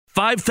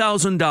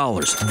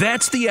$5,000.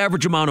 That's the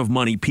average amount of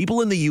money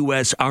people in the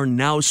U.S. are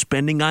now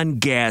spending on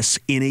gas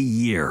in a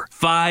year.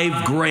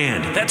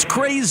 $5,000. That's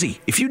crazy.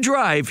 If you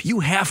drive, you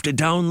have to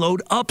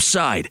download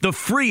Upside, the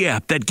free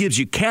app that gives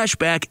you cash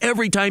back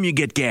every time you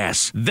get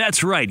gas.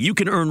 That's right. You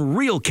can earn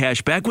real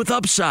cash back with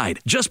Upside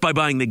just by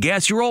buying the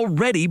gas you're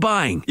already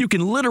buying. You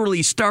can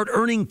literally start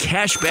earning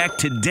cash back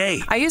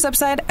today. I use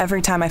Upside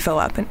every time I fill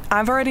up, and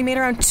I've already made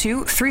around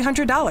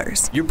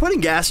 $300. You're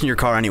putting gas in your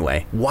car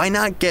anyway. Why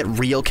not get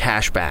real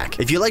cash back?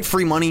 If you like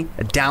free money,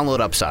 download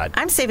Upside.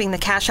 I'm saving the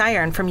cash I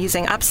earn from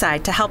using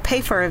Upside to help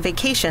pay for a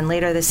vacation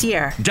later this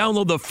year.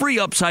 Download the free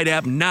Upside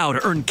app now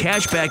to earn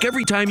cash back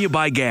every time you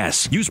buy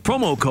gas. Use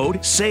promo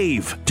code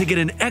SAVE to get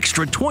an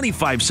extra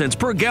 25 cents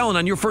per gallon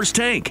on your first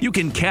tank. You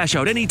can cash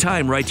out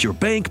anytime right to your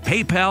bank,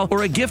 PayPal,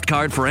 or a gift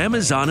card for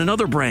Amazon and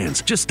other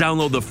brands. Just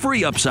download the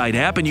free Upside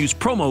app and use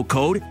promo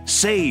code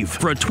SAVE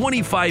for a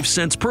 25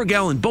 cents per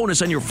gallon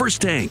bonus on your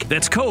first tank.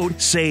 That's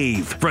code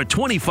SAVE for a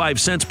 25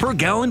 cents per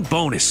gallon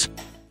bonus.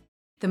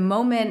 The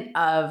moment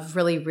of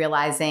really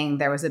realizing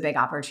there was a big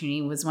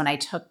opportunity was when I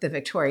took the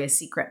Victoria's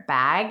Secret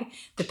bag,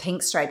 the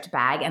pink striped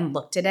bag, and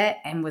looked at it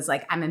and was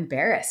like, I'm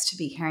embarrassed to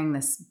be carrying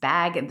this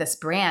bag, this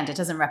brand. It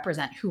doesn't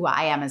represent who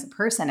I am as a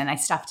person. And I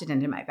stuffed it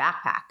into my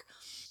backpack.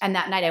 And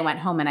that night I went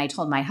home and I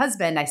told my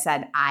husband, I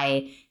said,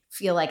 I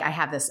feel like I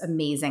have this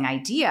amazing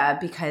idea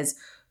because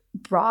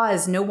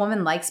bras, no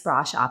woman likes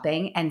bra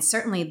shopping. And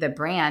certainly the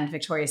brand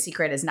Victoria's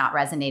Secret is not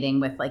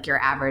resonating with like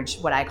your average,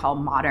 what I call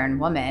modern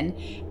woman,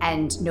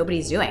 and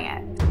nobody's doing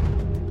it.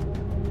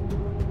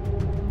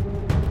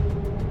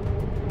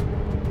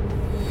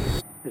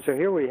 And so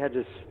here we had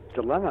this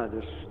dilemma,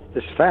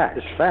 this fact.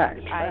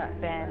 I've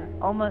been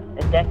almost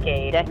a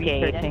decade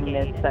researching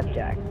this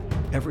subject.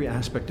 Every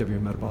aspect of your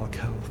metabolic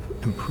health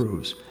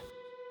improves.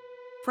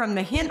 From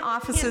the Hint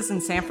offices in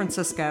San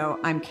Francisco,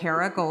 I'm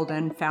Kara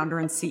Golden, founder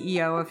and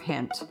CEO of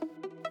Hint.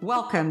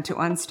 Welcome to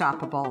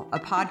Unstoppable, a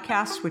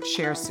podcast which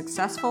shares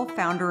successful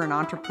founder and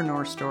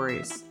entrepreneur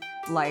stories,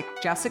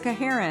 like Jessica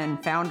Heron,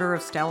 founder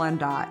of Stella &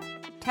 Dot,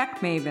 tech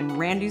maven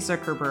Randy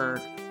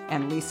Zuckerberg,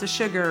 and Lisa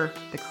Sugar,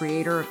 the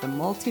creator of the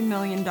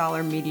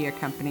multi-million-dollar media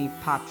company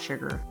Pop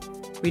Sugar.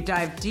 We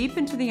dive deep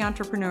into the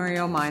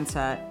entrepreneurial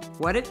mindset,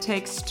 what it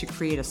takes to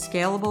create a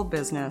scalable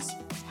business,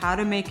 how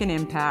to make an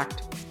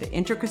impact, the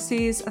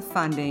intricacies of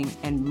funding,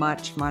 and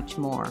much, much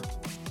more.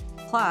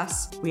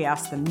 Plus, we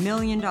ask the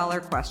million-dollar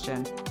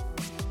question,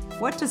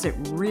 what does it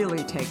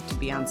really take to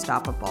be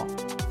unstoppable?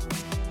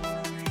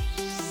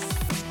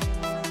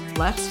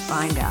 Let's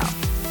find out.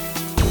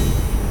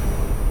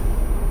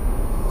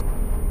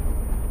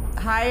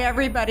 Hi,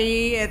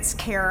 everybody. It's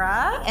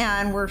Kara,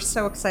 and we're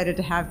so excited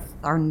to have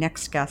our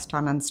next guest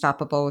on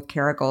Unstoppable with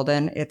Kara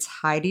Golden. It's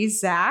Heidi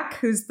Zach,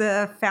 who's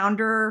the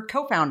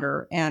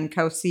co-founder, and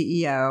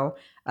co-CEO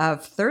of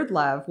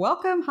ThirdLove.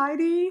 Welcome,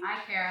 Heidi.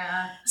 Hi,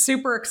 Kara.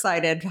 Super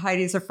excited.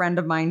 Heidi's a friend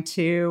of mine,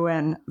 too,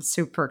 and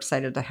super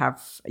excited to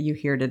have you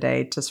here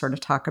today to sort of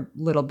talk a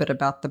little bit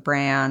about the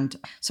brand.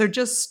 So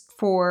just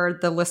for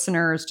the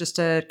listeners, just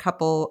a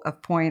couple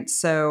of points.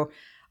 So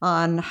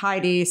on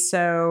Heidi,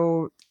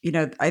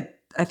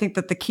 I think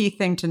that the key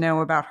thing to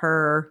know about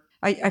her,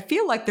 I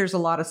feel like there's a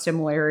lot of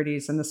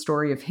similarities in the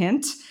story of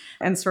Hint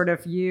and sort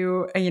of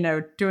you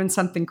doing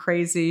something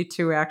crazy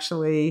to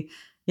actually,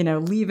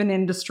 leave an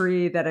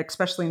industry that,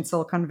 especially in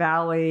Silicon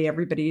Valley,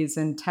 everybody's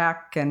in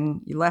tech,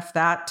 and you left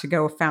that to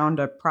go found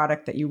a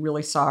product that you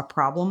really saw a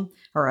problem,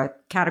 or a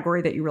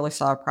category that you really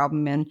saw a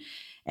problem in.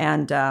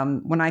 And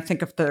when I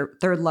think of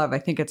ThirdLove, I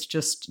think it's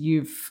just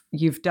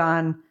you've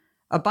done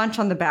a bunch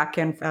on the back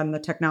end on the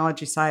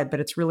technology side, but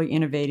it's really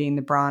innovating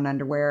the bra and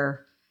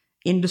underwear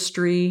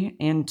industry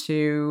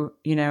into,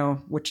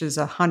 which is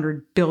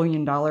 $100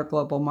 billion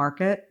global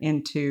market,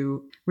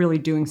 into really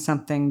doing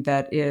something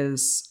that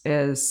is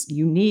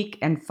unique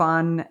and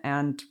fun.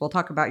 And we'll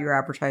talk about your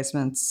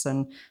advertisements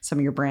and some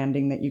of your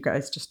branding that you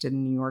guys just did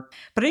in New York.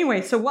 But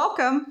anyway, so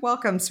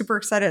welcome. Super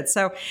excited.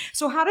 So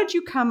how did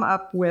you come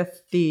up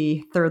with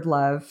the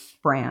ThirdLove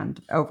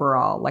brand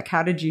overall? Like,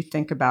 how did you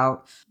think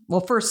about,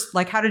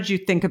 how did you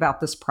think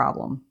about this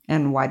problem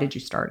and why did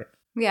you start it?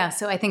 Yeah,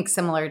 so I think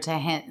similar to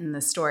Hint in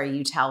the story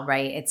you tell,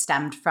 right? It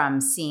stemmed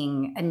from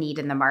seeing a need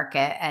in the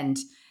market. And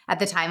at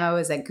the time I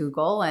was at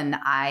Google and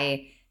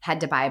I had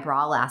to buy a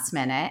bra last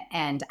minute.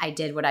 And I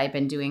did what I'd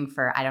been doing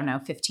for,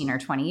 15 or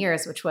 20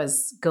 years, which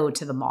was go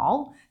to the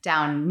mall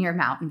down near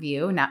Mountain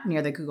View, not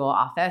near the Google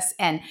office,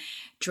 and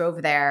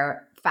drove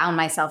there, found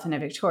myself in a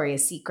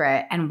Victoria's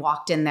Secret and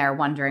walked in there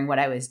wondering what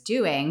I was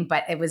doing.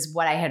 But it was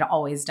what I had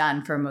always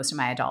done for most of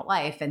my adult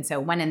life. And so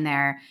went in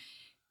there,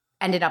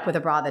 ended up with a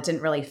bra that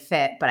didn't really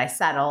fit, but I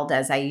settled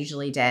as I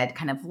usually did,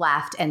 kind of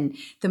left. And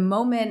the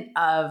moment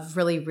of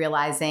really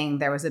realizing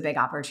there was a big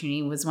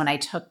opportunity was when I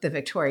took the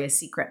Victoria's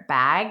Secret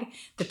bag,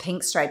 the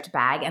pink striped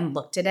bag, and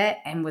looked at it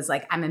and was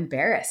like, I'm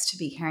embarrassed to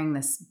be carrying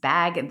this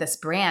bag, this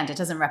brand. It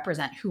doesn't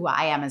represent who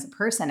I am as a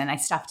person. And I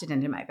stuffed it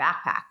into my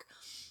backpack.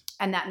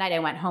 And that night I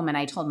went home and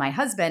I told my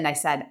husband, I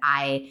said,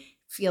 I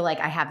feel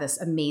like I have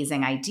this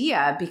amazing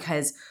idea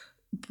because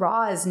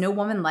bras, no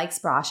woman likes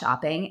bra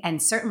shopping.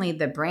 And certainly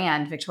the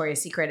brand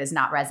Victoria's Secret is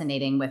not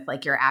resonating with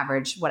like your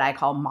average, what I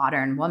call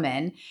modern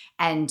woman,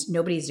 and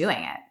nobody's doing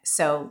it.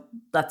 So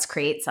let's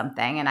create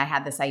something. And I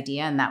had this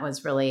idea, and that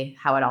was really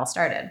how it all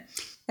started.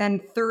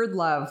 And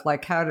ThirdLove,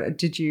 like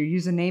did you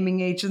use a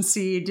naming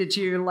agency? Did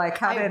you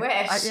like, I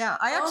wish.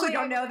 I actually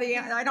don't know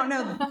I don't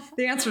know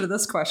the answer to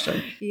this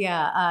question.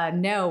 Yeah,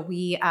 no,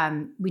 we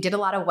did a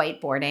lot of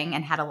whiteboarding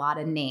and had a lot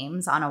of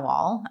names on a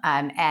wall,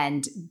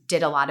 and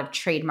did a lot of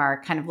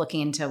trademark, kind of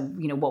looking into,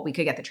 what we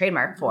could get the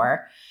trademark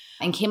for,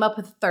 and came up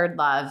with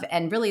ThirdLove.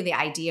 And really the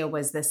idea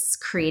was this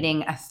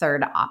creating a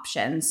third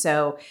option.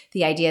 So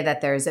the idea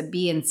that there's a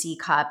B and C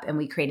cup, and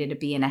we created a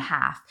B and a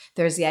half.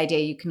 There's the idea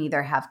you can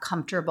either have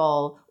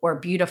comfortable or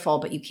beautiful,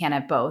 but you can't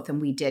have both. And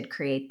we did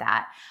create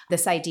that.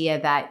 This idea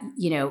that,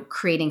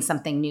 creating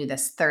something new,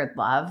 this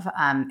ThirdLove,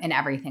 in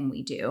everything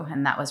we do.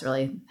 And that was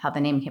really how the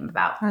name came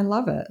about. I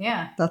love it.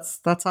 Yeah.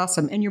 That's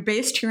awesome. And you're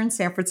based here in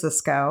San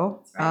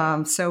Francisco.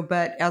 Right.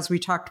 But as we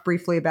talked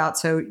briefly about,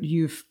 so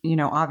you've,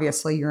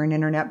 obviously you're an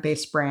internet-based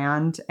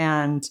brand,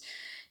 and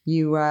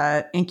you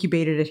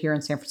incubated it here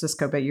in San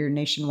Francisco, but you're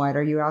nationwide.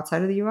 Are you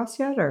outside of the US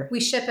yet? Or we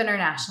ship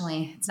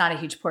internationally. It's not a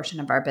huge portion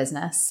of our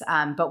business,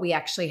 but we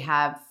actually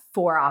have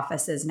 4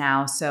 offices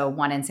now. So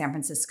one in San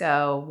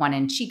Francisco, one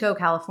in Chico,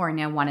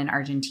 California, one in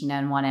Argentina,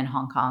 and one in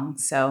Hong Kong.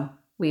 So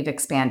we've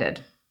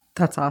expanded.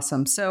 That's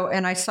awesome. So,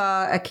 and I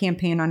saw a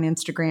campaign on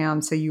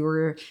Instagram. So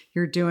you're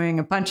doing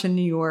a bunch in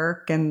New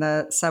York and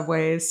the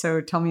subways.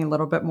 So tell me a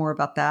little bit more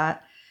about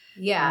that.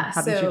 Yeah.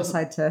 How did you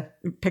decide to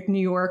pick New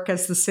York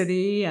as the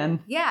city? And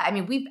yeah, I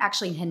mean, we've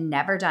actually had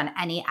never done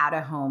any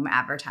out-of-home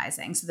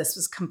advertising. So this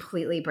was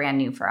completely brand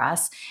new for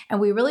us. And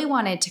we really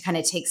wanted to kind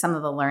of take some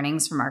of the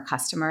learnings from our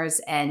customers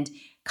and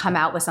come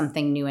out with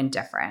something new and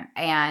different.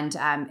 And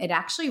it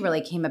actually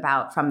really came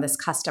about from this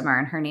customer,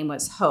 and her name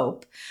was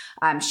Hope.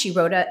 She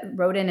wrote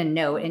in a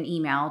note, an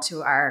email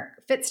to our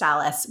fit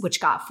stylist,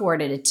 which got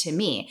forwarded to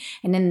me.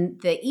 And in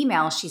the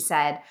email, she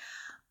said,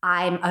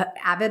 I'm an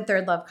avid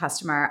ThirdLove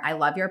customer. I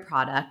love your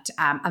product.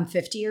 I'm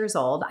 50 years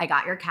old. I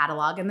got your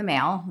catalog in the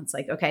mail. It's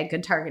like, okay,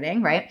 good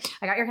targeting, right?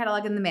 I got your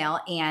catalog in the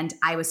mail, and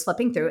I was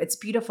flipping through. It's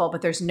beautiful,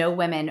 but there's no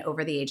women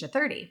over the age of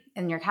 30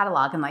 in your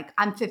catalog. And like,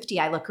 I'm 50.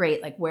 I look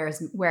great. Like,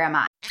 where am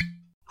I?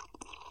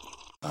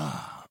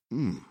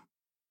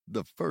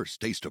 The first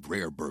taste of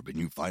rare bourbon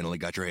you finally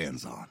got your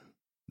hands on.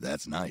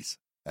 That's nice.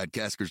 At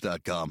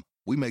Caskers.com,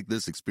 we make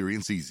this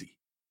experience easy.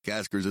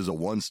 Caskers is a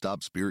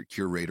one-stop spirit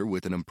curator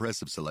with an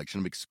impressive selection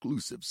of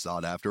exclusive,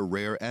 sought-after,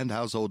 rare, and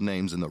household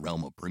names in the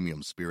realm of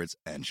premium spirits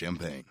and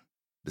champagne.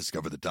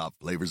 Discover the top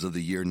flavors of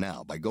the year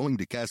now by going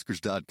to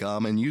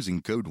Caskers.com and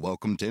using code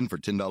WELCOME10 for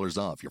 $10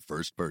 off your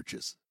first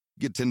purchase.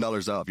 Get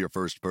 $10 off your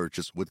first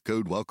purchase with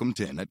code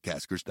WELCOME10 at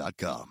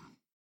Caskers.com.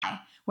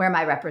 Where am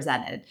I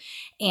represented?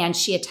 And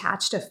she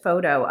attached a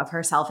photo of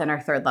herself in her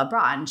ThirdLove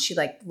bra, and she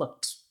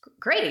looked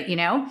great,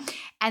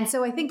 And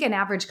so I think an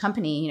average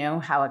company,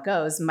 how it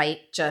goes,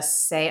 might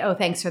just say, oh,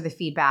 thanks for the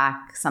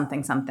feedback,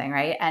 something,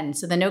 right? And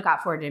so the note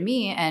got forwarded to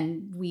me,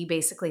 and we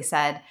basically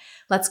said,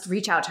 let's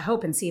reach out to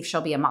Hope and see if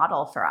she'll be a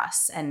model for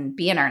us and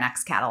be in our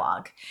next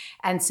catalog.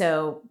 And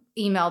so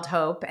emailed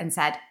Hope and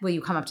said, will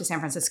you come up to San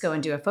Francisco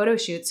and do a photo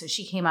shoot? So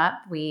she came up,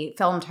 we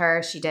filmed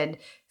her, she did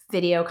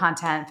video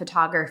content,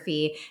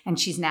 photography, and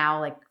she's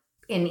now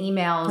in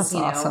emails,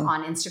 awesome.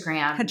 On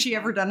Instagram. Had she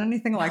ever done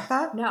anything like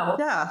that? No.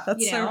 Yeah,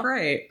 that's so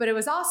great. But it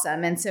was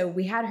awesome. And so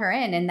we had her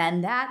in, and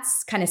then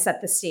that's kind of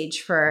set the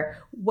stage for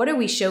what are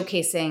we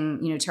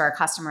showcasing, to our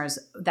customers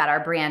that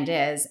our brand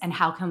is, and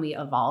how can we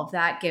evolve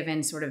that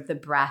given sort of the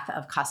breadth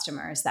of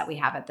customers that we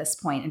have at this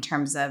point in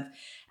terms of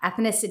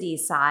ethnicity,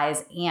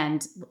 size,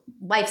 and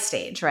life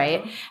stage,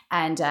 right?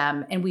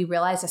 Mm-hmm. And we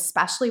realized,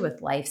 especially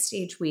with life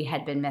stage, we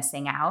had been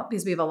missing out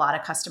because we have a lot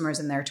of customers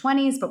in their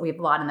 20s, but we have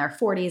a lot in their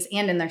 40s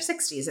and in their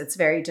 60s. It's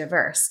very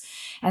diverse.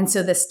 And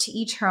so this To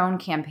Each Her Own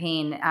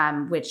campaign,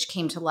 which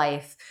came to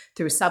life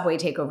through subway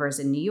takeovers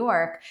in New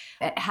York,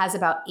 it has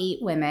about 8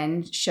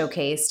 women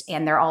showcased,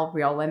 and they're all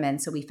real women.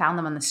 So we found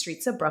them on the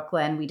streets of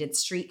Brooklyn. We did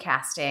street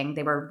casting.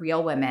 They were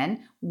real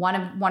women.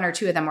 One or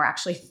two of them were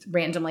actually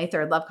randomly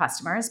ThirdLove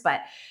customers, but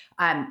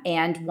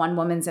and one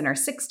woman's in her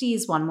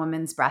 60s, one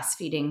woman's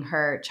breastfeeding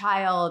her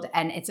child,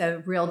 and it's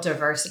a real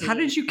diversity. How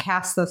did you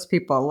cast those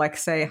people? Like,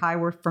 say, hi,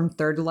 we're from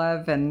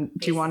ThirdLove, and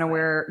do you want to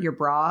wear your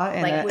bra?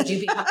 Would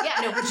you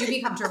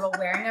be comfortable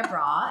wearing a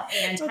bra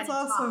and kind of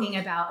talking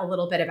about a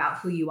little bit about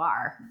who you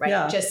are, right?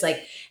 Yeah.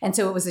 And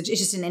so it's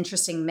just an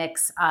interesting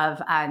mix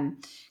of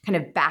kind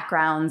of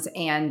backgrounds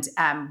and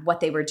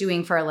what they were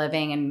doing for a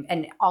living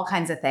and all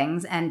kinds of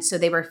things. And so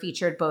they were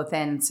featured both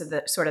in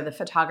the sort of the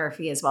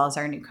photography as well as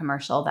our new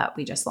commercial that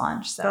we just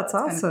launched. So that's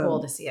awesome. It's been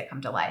cool to see it come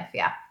to life.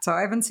 Yeah. So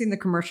I haven't seen the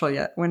commercial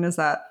yet. When is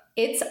that?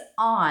 It's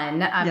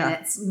on. And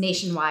it's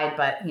nationwide,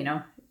 but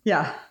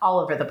all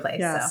over the place.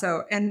 Yeah.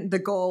 So, and the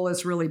goal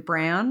is really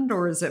brand,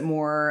 or is it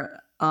more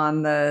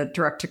on the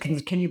direct to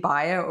can you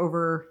buy it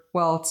over?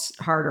 Well, it's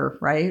harder,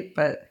 right?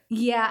 But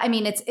yeah, I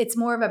mean, it's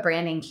more of a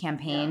branding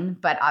campaign,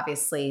 but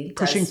obviously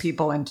pushing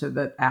people into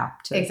the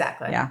app.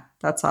 Exactly. Yeah,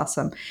 that's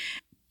awesome.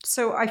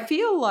 So I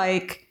feel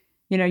like,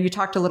 you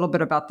talked a little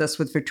bit about this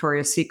with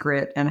Victoria's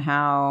Secret and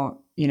how,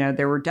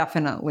 there were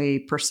definitely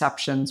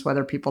perceptions,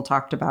 whether people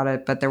talked about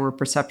it, but there were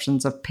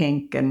perceptions of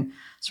pink and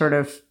sort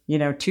of,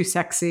 too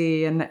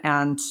sexy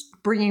and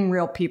bringing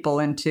real people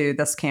into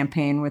this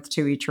campaign with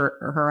To Each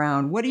Her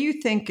Own. What do you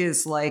think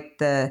is like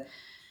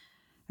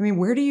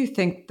where do you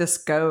think this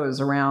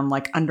goes around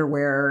like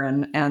underwear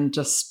and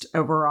just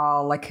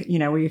overall, like,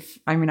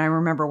 I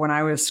remember when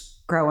I was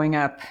growing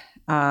up,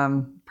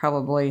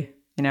 probably,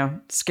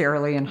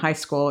 scarily in high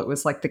school, it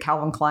was like the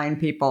Calvin Klein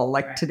people.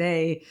 Like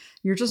today,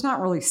 you're just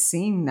not really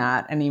seeing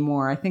that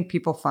anymore. I think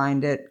people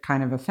find it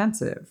kind of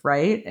offensive,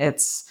 right?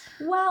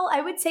 Well,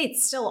 I would say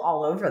it's still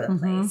all over the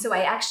place. So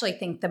I actually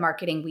think the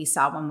marketing we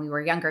saw when we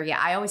were younger,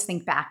 I always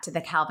think back to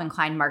the Calvin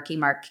Klein Marky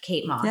Mark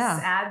Kate Moss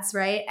ads,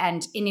 right?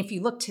 And if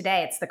you look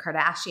today, it's the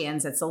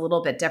Kardashians. It's a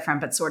little bit different,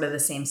 but sort of the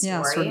same story.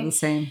 Yeah, sort of the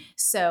same.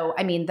 So,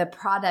 the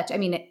product,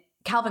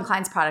 Calvin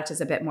Klein's product is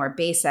a bit more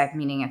basic,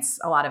 meaning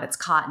a lot of it's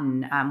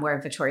cotton,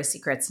 where Victoria's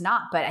Secret's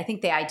not. But I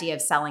think the idea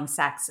of selling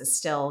sex is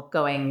still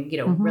going,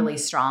 really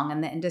strong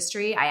in the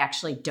industry. I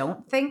actually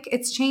don't think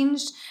it's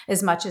changed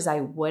as much as I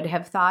would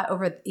have thought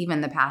over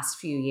even the past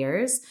few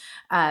years.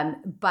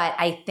 But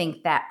I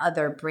think that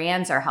other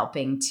brands are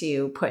helping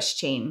to push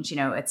change.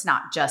 It's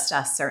not just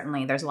us,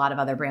 certainly. There's a lot of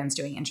other brands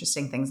doing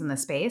interesting things in the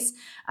space.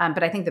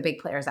 But I think the big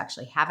players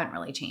actually haven't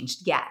really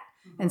changed yet.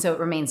 And so it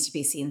remains to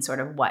be seen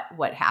sort of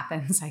what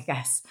happens, I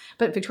guess.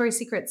 But Victoria's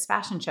Secret's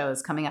fashion show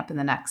is coming up in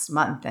the next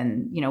month,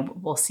 and,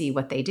 we'll see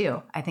what they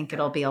do. I think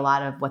it'll be a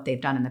lot of what they've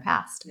done in the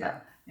past. Yeah.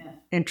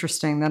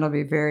 Interesting. That'll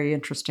be very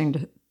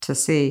interesting to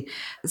see.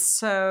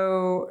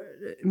 So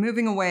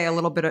moving away a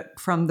little bit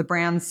from the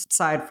brand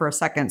side for a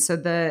second. So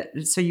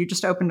you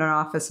just opened an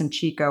office in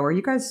Chico. Are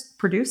you guys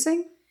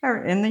producing?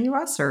 Or in the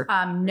U.S. or?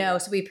 No.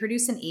 So we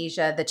produce in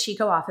Asia. The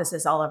Chico office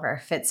is all of our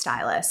fit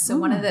stylists. So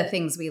one of the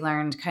things we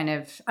learned kind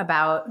of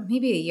about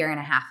maybe a year and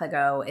a half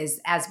ago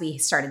is as we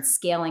started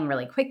scaling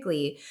really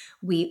quickly,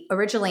 we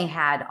originally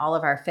had all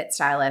of our fit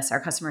stylists, our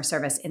customer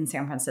service in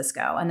San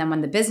Francisco. And then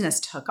when the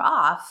business took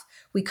off,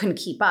 we couldn't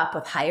keep up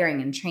with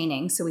hiring and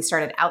training. So we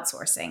started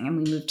outsourcing and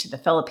we moved to the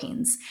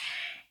Philippines.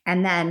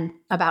 And then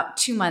about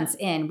 2 months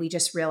in, we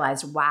just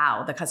realized,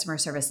 wow, the customer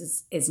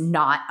service is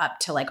not up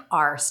to like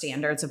our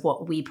standards of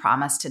what we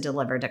promised to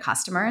deliver to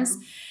customers.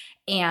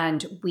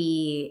 And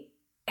we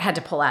had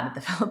to pull out of the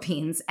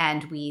Philippines,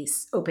 and we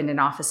opened an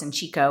office in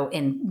Chico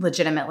in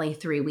legitimately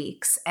 3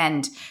 weeks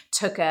and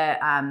took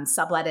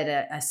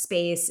subletted a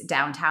space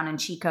downtown in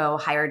Chico,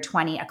 hired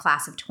a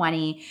class of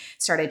 20,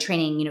 started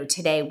training.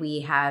 Today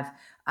we have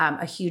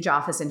a huge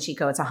office in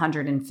Chico. It's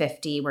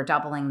 150. We're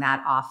doubling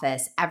that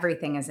office.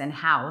 Everything is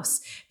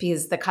in-house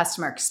because the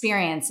customer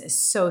experience is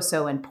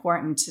so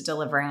important to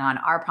delivering on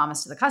our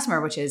promise to the customer,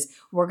 which is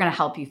we're going to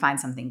help you find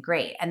something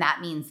great. And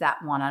that means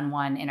that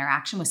one-on-one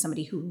interaction with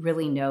somebody who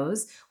really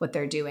knows what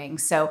they're doing.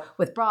 So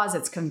with bras,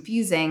 it's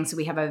confusing. So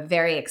we have a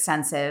very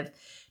extensive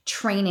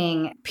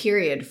training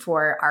period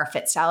for our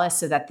fit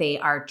stylists so that they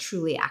are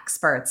truly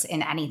experts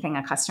in anything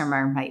a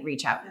customer might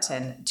reach out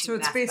to. So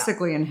it's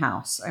basically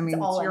in-house. It's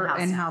your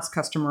in-house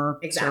customer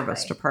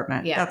service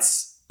department. Yeah.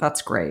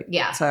 That's great.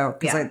 Yeah. So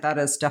that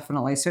is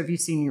definitely, so have you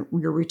seen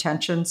your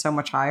retention so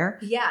much higher?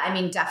 Yeah,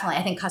 definitely.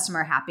 I think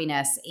customer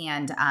happiness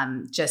and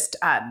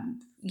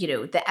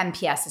the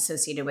NPS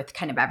associated with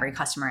kind of every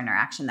customer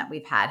interaction that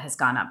we've had has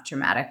gone up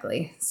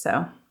dramatically.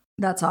 So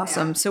that's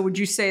awesome. Yeah. So would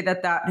you say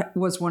that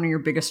was one of your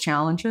biggest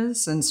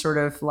challenges and sort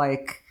of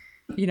like,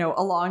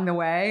 along the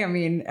way?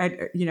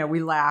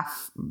 We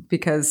laugh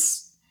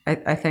because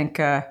I think,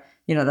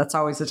 that's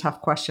always a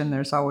tough question.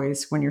 There's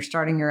always, when you're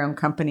starting your own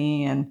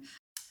company and.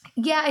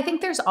 Yeah, I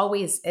think there's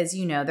always, as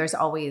you know, there's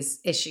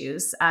always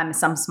issues,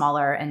 some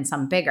smaller and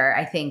some bigger.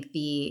 I think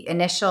the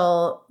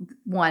initial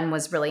one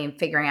was really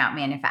figuring out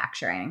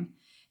manufacturing.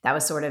 That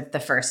was sort of the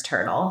first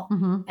hurdle.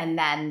 Mm-hmm. And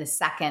then the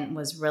second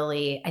was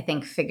really, I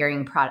think,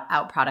 figuring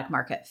out product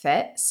market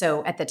fit.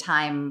 So at the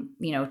time,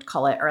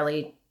 call it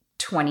late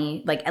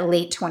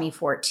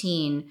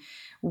 2014,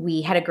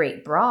 we had a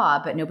great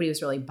bra, but nobody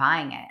was really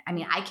buying it.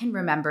 I can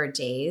remember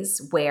days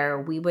where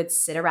we would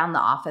sit around the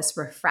office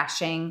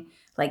refreshing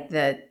like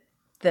the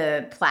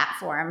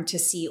platform to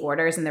see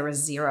orders, and there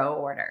was 0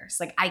 orders.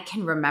 Like I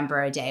can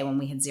remember a day when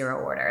we had 0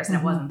 orders, and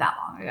it wasn't that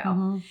long ago.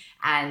 Mm-hmm.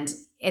 And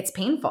it's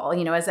painful,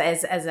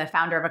 as a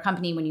founder of a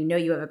company, when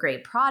you have a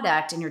great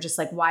product and you're just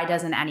like, why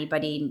doesn't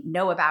anybody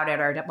know about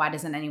it, or why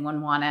doesn't anyone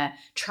want to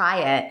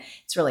try it?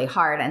 It's really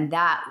hard. And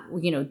that,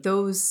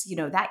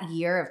 that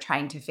year of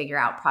trying to figure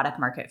out product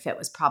market fit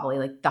was probably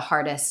like the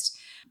hardest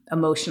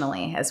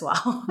emotionally as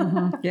well.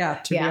 Mm-hmm. Yeah.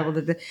 To be able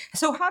to.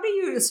 So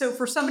so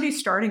for somebody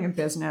starting a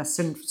business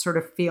and sort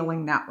of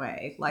feeling that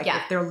way, like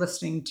if they're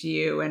listening to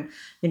you and,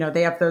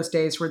 they have those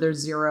days where there's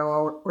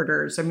 0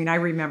 orders. I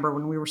remember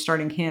when we were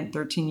starting Hint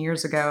 13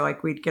 years ago,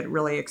 like we'd get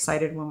really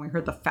excited when we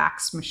heard the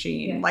fax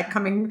machine, like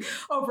coming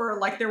over,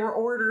 like there were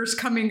orders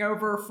coming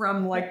over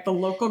from like the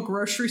local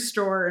grocery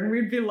store. And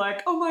we'd be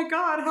like, oh my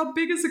God, how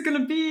big is it going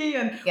to be?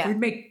 And we'd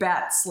make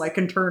bets like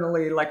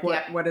internally, like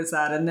what is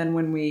that? And then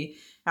when we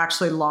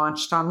actually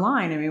launched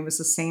online. I mean, it was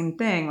the same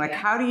thing. Like,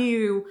 how do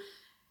you,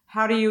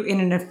 in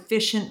an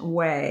efficient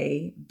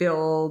way,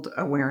 build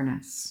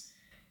awareness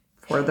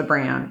for the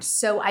brand?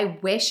 So I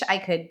wish I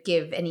could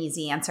give an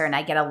easy answer, and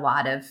I get a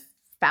lot of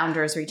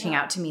founders reaching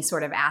out to me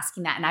sort of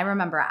asking that. And I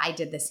remember I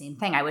did the same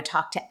thing. I would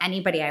talk to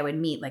anybody I would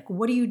meet, like,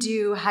 what do you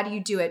do? How do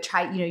you do it?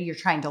 You're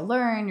trying to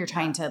learn, you're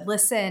trying to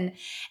listen.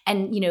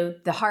 And,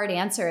 the hard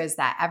answer is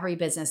that every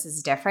business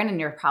is different, and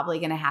you're probably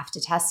going to have to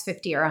test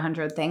 50 or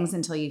 100 things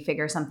until you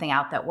figure something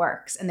out that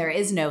works. And there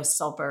is no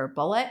silver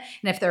bullet.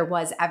 And if there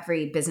was,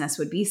 every business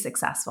would be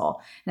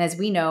successful. And as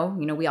we know,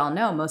 we all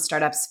know most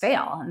startups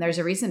fail. And there's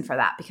a reason for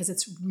that, because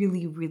it's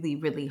really, really,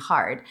 really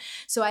hard.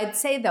 So I'd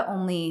say the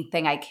only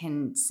thing I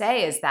can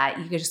say is that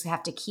you just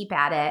have to keep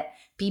at it,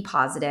 be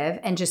positive,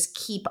 and just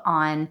keep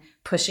on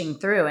pushing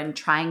through and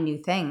trying new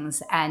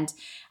things. And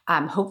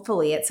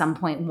hopefully at some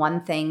point,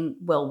 one thing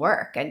will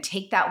work, and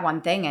take that one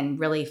thing and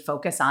really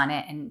focus on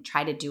it and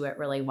try to do it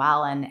really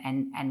well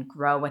and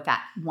grow with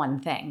that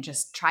one thing.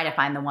 Just try to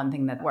find the one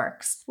thing that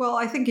works. Well,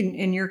 I think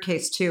in your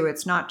case too,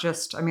 it's not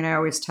just, I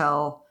always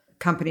tell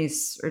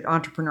companies or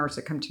entrepreneurs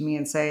that come to me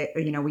and say,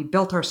 we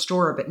built our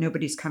store, but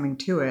nobody's coming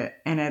to it.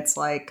 And it's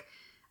like,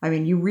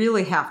 you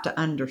really have to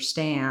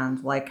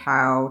understand like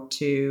how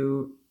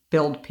to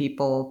build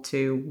people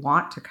to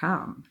want to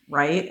come,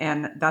 right?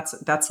 And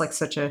that's like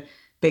such a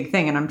big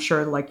thing. And I'm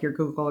sure like your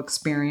Google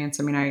experience,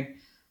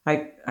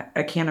 I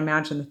can't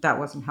imagine that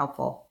wasn't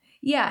helpful.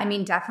 Yeah,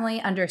 definitely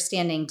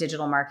understanding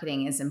digital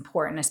marketing is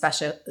important,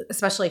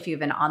 especially if you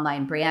have an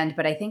online brand.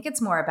 But I think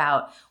it's more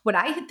about what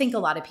I think a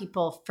lot of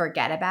people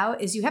forget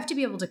about is you have to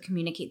be able to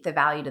communicate the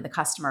value to the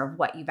customer of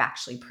what you've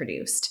actually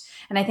produced.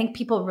 And I think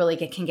people really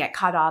can get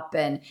caught up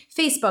in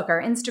Facebook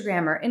or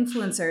Instagram or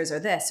influencers or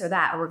this or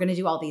that, or we're going to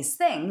do all these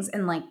things.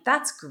 And like,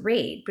 that's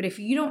great. But if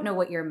you don't know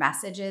what your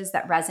message is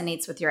that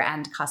resonates with your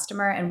end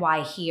customer and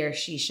why he or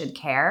she should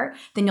care,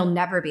 then you'll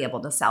never be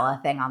able to sell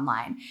a thing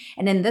online.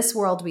 And in this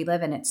world we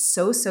live in, it's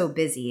so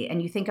busy.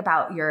 And you think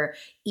about your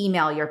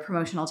email, your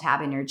promotional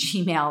tab in your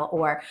Gmail,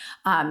 or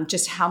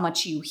just how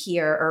much you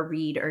hear or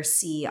read or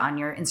see on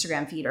your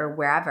Instagram feed or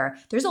wherever.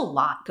 There's a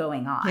lot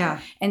going on.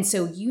 Yeah. And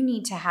so you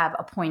need to have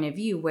a point of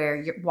view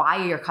where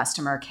why your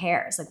customer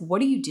cares. Like,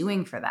 what are you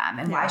doing for them?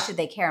 And why should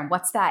they care? And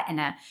what's that in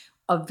a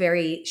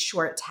very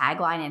short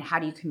tagline, and how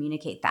do you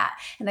communicate that?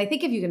 And I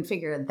think if you can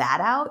figure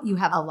that out, you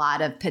have a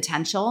lot of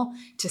potential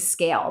to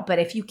scale. But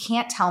if you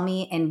can't tell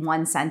me in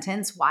one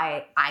sentence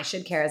why I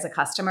should care as a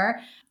customer,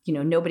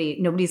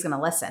 nobody's going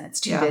to listen. It's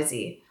too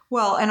busy.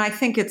 Well, and I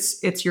think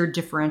it's your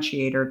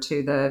differentiator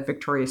to the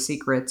Victoria's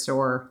Secrets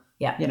or,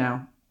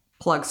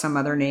 plug some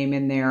other name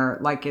in there.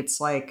 Like,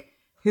 it's like,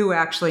 who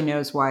actually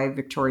knows why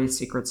Victoria's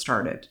Secret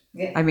started?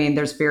 Yeah.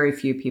 There's very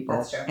few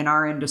people in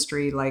our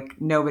industry, like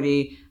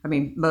nobody.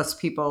 Most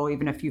people,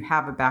 even if you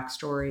have a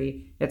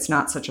backstory, it's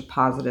not such a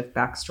positive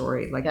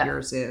backstory like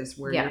yours is,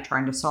 where you're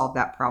trying to solve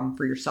that problem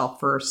for yourself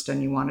first,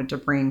 and you wanted to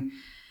bring,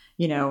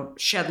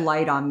 shed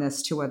light on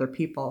this to other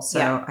people.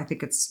 So I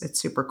think it's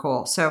super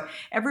cool. So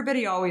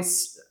everybody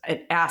always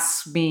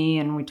asks me,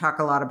 and we talk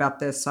a lot about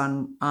this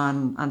on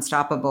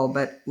Unstoppable,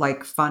 but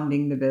like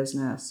funding the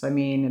business.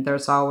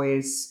 There's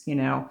always,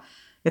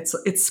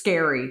 it's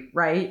scary,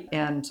 right?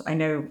 And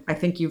I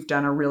think you've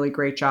done a really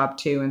great job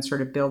too in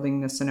sort of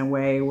building this in a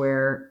way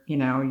where,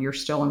 you're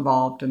still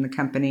involved in the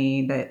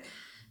company, that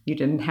you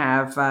didn't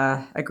have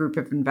a group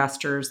of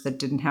investors that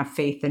didn't have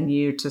faith in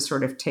you to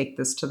sort of take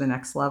this to the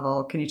next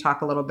level. Can you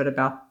talk a little bit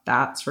about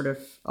that sort of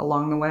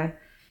along the way?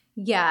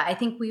 Yeah, I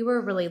think we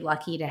were really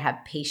lucky to have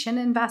patient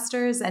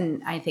investors,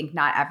 and I think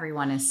not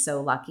everyone is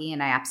so lucky.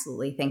 And I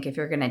absolutely think if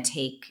you're going to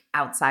take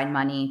outside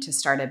money to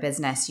start a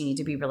business, you need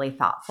to be really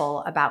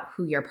thoughtful about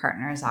who your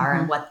partners are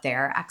and what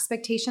their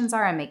expectations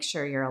are, and make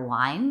sure you're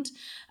aligned.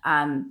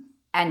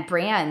 And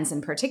brands in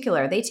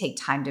particular, they take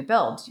time to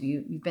build.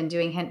 You've been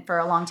doing Hint for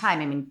a long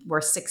time. We're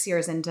 6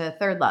 years into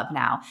ThirdLove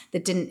now.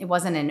 It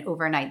wasn't an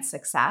overnight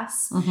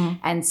success.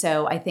 And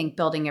so I think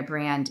building a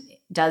brand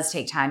does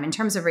take time. In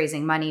terms of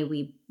raising money,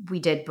 we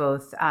did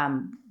both.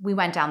 We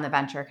went down the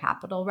venture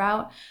capital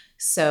route.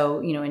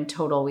 So, in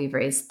total, we've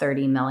raised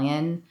 $30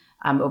 million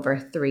over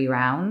 3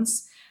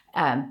 rounds.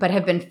 But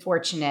have been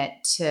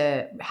fortunate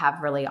to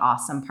have really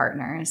awesome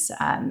partners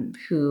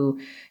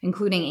who,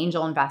 including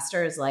angel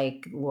investors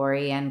like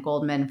Lori and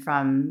Goldman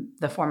from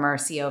the former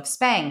CEO of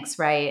Spanx,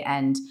 right?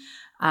 And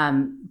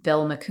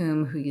Bill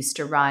McComb, who used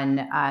to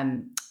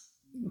run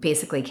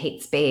basically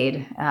Kate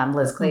Spade,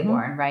 Liz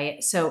Claiborne,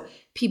 right? So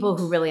people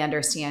who really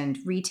understand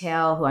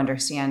retail, who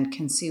understand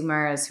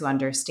consumers, who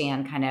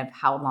understand kind of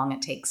how long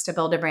it takes to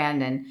build a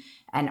brand,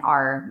 and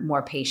are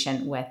more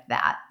patient with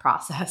that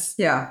process.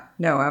 Yeah,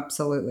 no,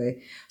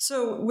 absolutely.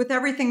 So with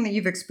everything that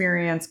you've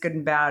experienced, good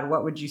and bad,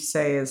 what would you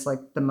say is like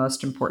the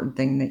most important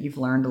thing that you've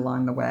learned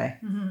along the way?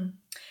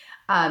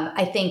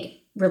 I think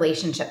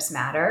relationships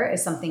matter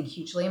is something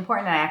hugely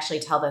important. And I actually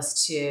tell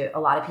this to a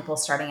lot of people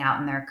starting out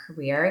in their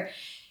career.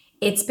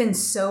 it's been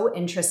so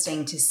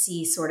interesting to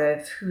see sort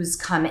of who's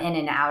come in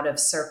and out of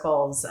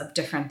circles of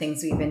different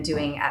things we've been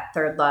doing at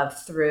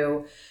ThirdLove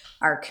through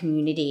our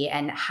community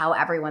and how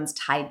everyone's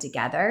tied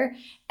together.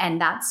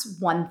 And that's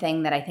one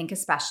thing that I think,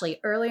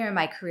 especially earlier in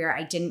my career,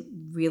 I didn't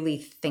really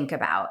think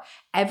about.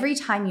 Every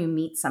time you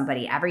meet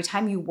somebody, every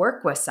time you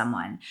work with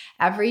someone,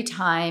 every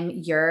time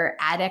you're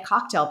at a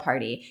cocktail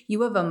party,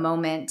 you have a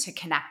moment to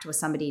connect with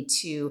somebody,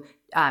 to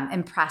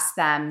impress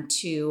them,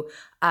 to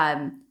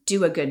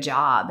do a good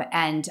job.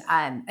 And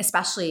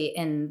especially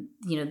in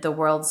the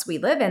worlds we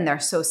live in, they're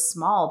so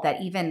small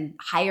that even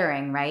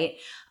hiring, right?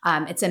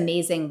 It's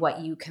amazing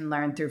what you can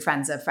learn through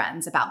friends of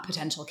friends about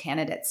potential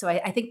candidates. So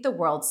I think the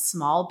world's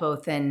small,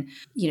 both in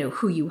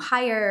who you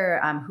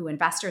hire, who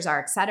investors are,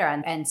 et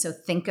cetera. And so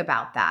think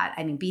about that.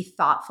 I mean, be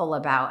thoughtful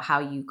about how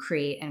you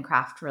create and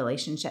craft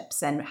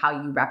relationships and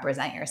how you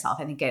represent yourself.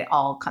 I think it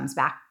all comes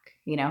back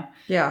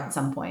at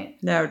some point.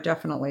 No,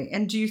 definitely.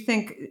 And do you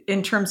think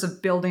in terms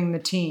of building the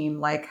team,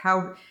 like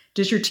how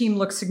does your team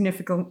look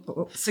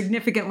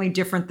significantly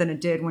different than it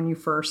did when you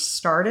first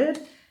started?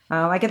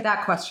 I get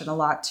that question a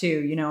lot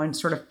too, and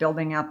sort of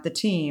building out the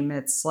team.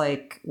 It's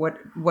like,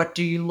 what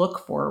do you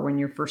look for when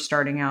you're first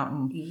starting out?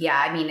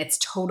 Yeah, I mean, it's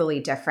totally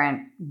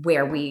different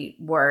where we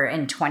were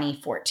in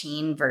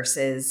 2014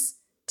 versus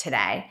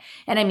today.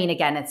 And I mean,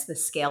 again, it's the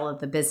scale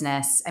of the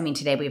business. I mean,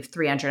 today we have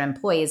 300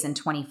 employees. In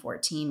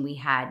 2014, we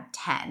had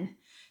 10.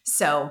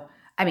 So,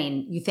 I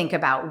mean, you think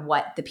about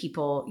what the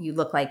people you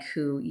look like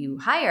who you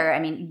hire. I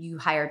mean, you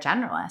hire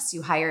generalists.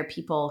 You hire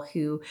people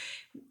who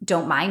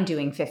don't mind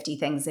doing 50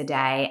 things a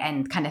day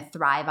and kind of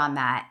thrive on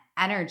that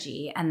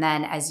energy. And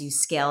then as you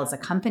scale as a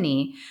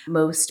company,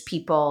 most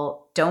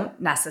people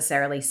don't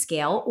necessarily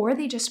scale, or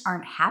they just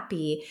aren't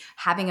happy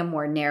having a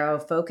more narrow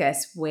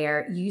focus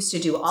where you used to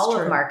do all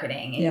of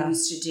marketing and you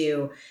used to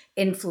do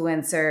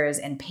influencers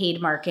and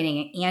paid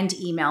marketing and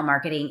email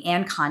marketing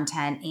and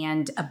content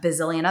and a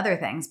bazillion other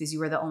things because you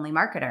were the only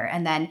marketer.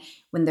 And then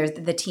when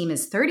the team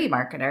is 30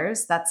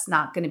 marketers, that's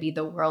not going to be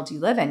the world you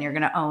live in. You're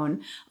going to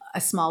own a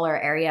smaller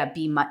area,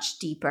 be much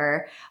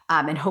deeper,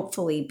 and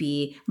hopefully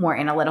be more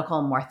analytical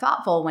and more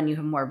thoughtful when you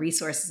have more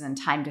resources and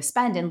time to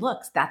spend. And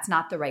look, that's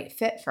not the right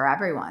fit for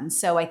everyone.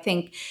 So I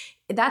think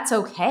that's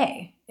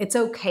okay. It's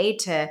okay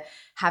to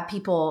have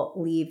people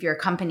leave your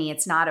company.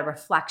 It's not a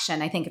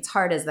reflection. I think it's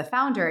hard as the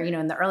founder.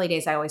 In the early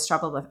days, I always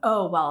struggled with,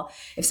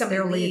 if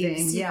somebody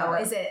leaves,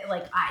 is it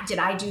like, did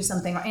I do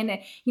something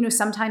wrong? And,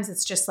 sometimes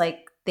it's just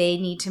like, they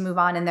need to move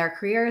on in their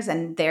careers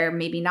and they're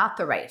maybe not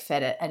the right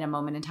fit at a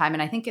moment in time.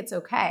 And I think it's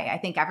okay. I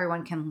think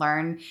everyone can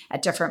learn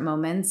at different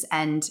moments.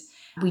 And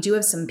we do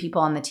have some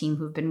people on the team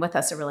who've been with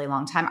us a really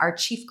long time. Our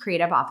chief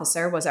creative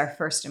officer was our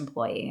first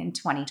employee in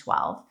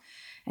 2012.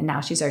 And now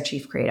she's our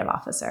chief creative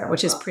officer,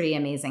 which is pretty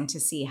amazing to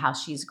see how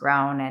she's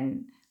grown.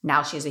 And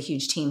now she has a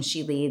huge team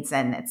she leads.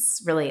 And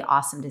it's really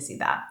awesome to see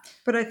that.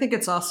 But I think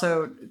it's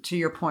also, to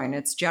your point,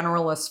 it's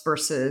generalists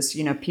versus,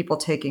 people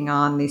taking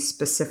on these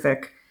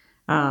specific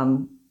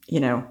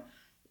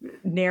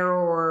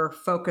narrower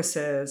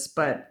focuses.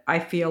 But I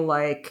feel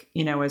like,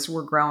 as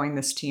we're growing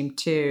this team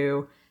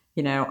too,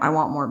 I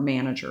want more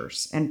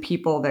managers and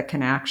people that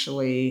can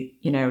actually,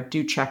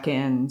 do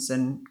check-ins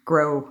and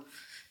grow,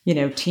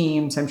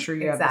 teams. I'm sure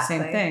you have the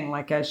same thing.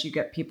 Like as you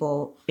get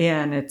people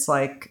in, it's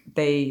like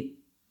they,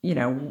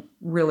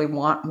 really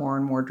want more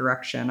and more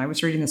direction. I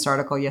was reading this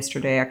article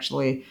yesterday,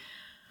 actually,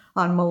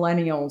 on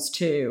millennials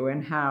too,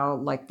 and how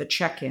like the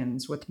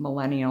check-ins with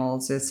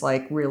millennials is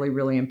like really,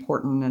 really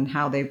important, and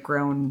how they've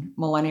grown.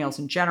 Millennials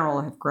in general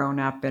have grown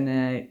up in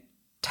a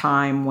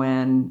time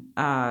when,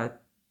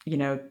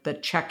 the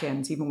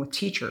check-ins, even with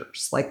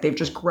teachers, like they've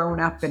just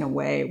grown up in a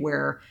way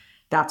where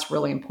that's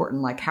really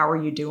important. Like, how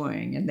are you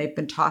doing? And they've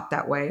been taught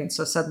that way. And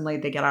so suddenly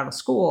they get out of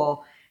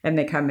school and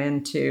they come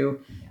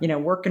into,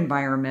 work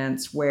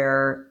environments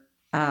where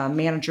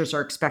managers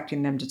are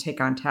expecting them to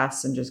take on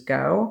tests and just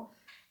go.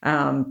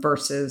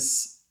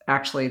 Versus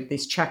actually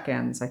these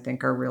check-ins, I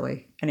think are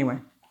really, anyway,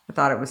 I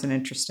thought it was an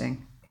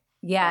interesting.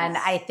 Yeah. And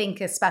I think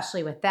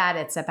especially with that,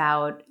 it's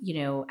about,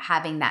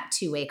 having that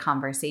two-way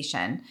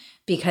conversation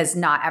because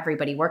not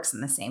everybody works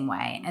in the same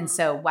way. And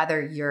so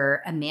whether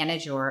you're a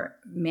manager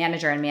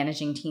and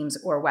managing teams,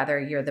 or whether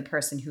you're the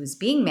person who's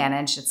being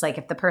managed, it's like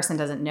if the person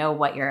doesn't know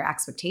what your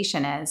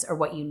expectation is or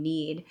what you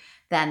need,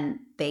 then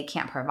they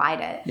can't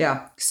provide it.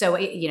 Yeah. So,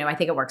 I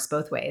think it works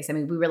both ways. I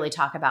mean, we really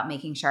talk about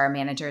making sure our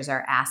managers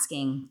are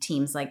asking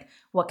teams like,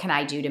 what can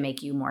I do to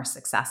make you more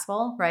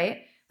successful, right?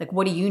 Like,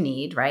 what do you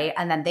need, right?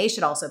 And then they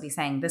should also be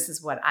saying, this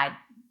is what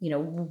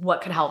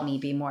what could help me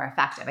be more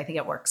effective. I think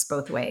it works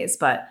both ways.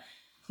 But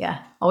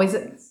yeah, always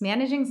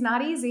managing's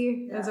not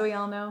easy, as we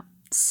all know.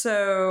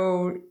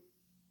 So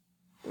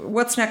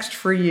what's next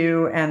for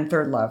you and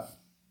ThirdLove?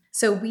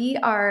 So we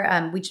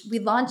are, we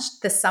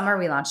launched this summer,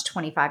 we launched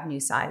 25 new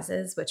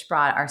sizes, which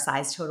brought our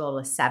size total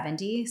to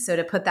 70. So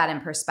to put that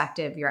in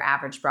perspective, your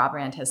average bra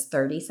brand has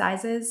 30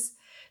 sizes.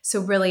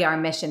 So really our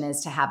mission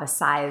is to have a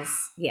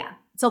size,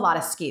 it's a lot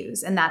of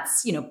SKUs. And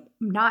that's,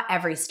 not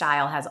every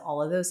style has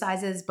all of those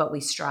sizes, but we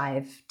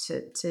strive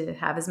to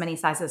have as many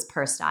sizes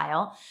per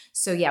style.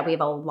 So yeah, we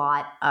have a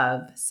lot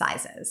of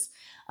sizes.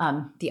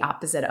 The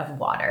opposite of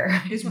water.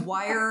 Is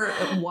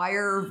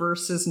wire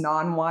versus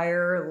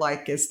non-wire,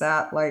 is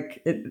that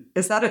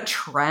a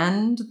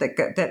trend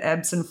that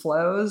ebbs and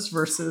flows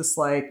versus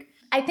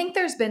I think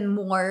there's been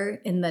more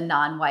in the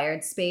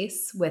non-wired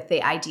space with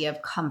the idea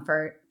of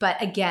comfort.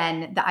 But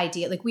again, the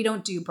idea, we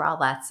don't do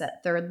bralettes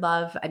at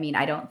ThirdLove. I mean,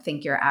 I don't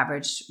think your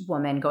average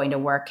woman going to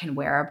work can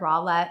wear a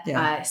bralette.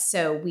 Yeah.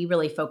 So we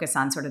really focus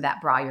on sort of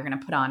that bra you're going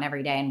to put on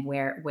every day and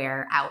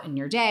wear out in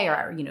your day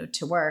or,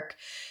 to work.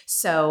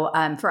 So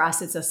for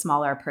us, it's a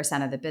smaller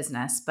percent of the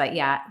business. But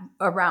yeah,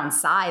 around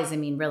size, I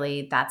mean,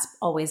 really, that's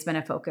always been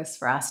a focus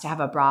for us to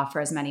have a bra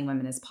for as many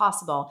women as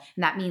possible.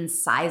 And that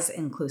means size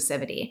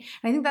inclusivity.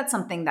 And I think that's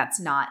something that's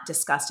not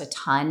discussed a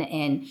ton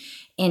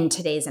in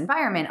today's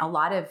environment. A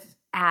lot of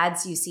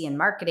ads you see in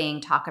marketing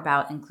talk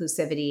about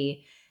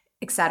inclusivity,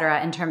 et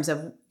cetera, in terms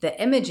of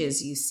the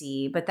images you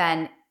see. But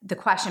then the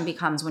question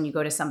becomes, when you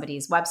go to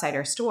somebody's website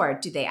or store,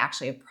 do they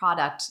actually have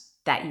product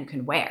that you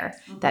can wear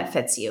that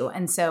fits you?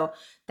 And so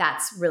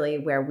that's really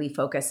where we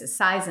focus, is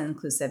size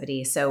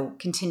inclusivity. So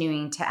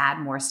continuing to add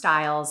more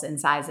styles and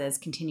sizes,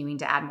 continuing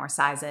to add more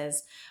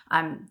sizes.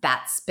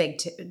 That's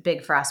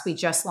big for us. We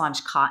just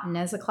launched cotton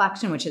as a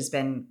collection, which has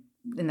been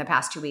in the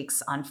past 2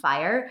 weeks on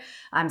fire.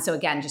 So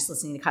again, just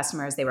listening to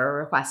customers, they were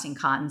requesting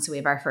cotton. So we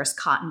have our first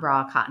cotton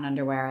bra, cotton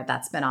underwear.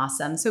 That's been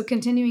awesome. So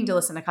continuing to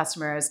listen to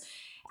customers,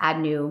 add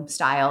new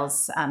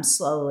styles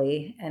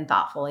slowly and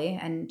thoughtfully,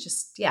 and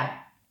just,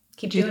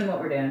 keep doing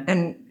what we're doing.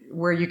 And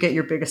where you get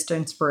your biggest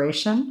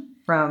inspiration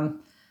from,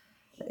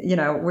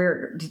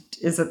 where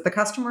is it, the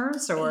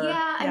customers or?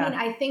 Yeah. I mean,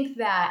 I think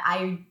that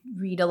I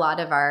read a lot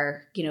of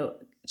our,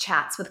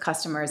 chats with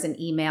customers and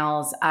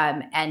emails.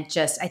 And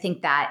just, I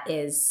think that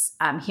is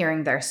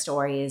hearing their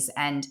stories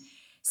and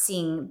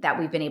seeing that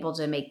we've been able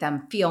to make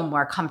them feel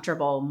more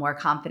comfortable, more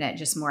confident,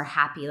 just more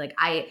happy.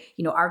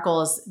 Our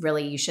goal is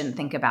really, you shouldn't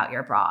think about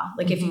your bra.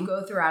 If you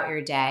go throughout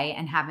your day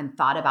and haven't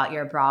thought about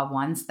your bra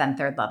once, then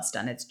ThirdLove's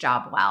done its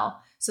job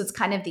well. So it's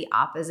kind of the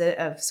opposite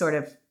of sort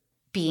of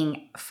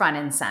being front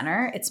and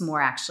center. It's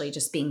more actually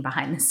just being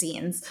behind the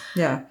scenes.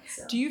 Yeah.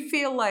 So. Do you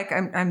feel like,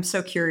 I'm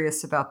so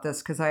curious about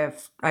this because I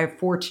have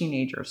 4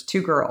 teenagers,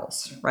 2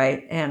 girls,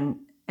 right? And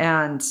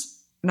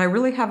I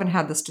really haven't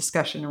had this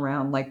discussion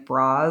around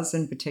bras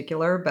in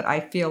particular, but I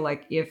feel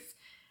like if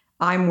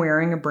I'm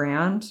wearing a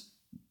brand,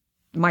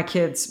 my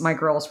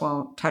girls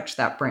won't touch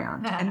that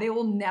brand. And they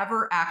will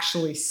never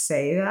actually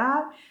say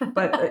that.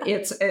 But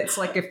it's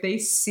if they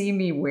see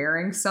me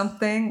wearing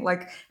something,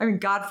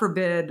 God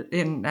forbid,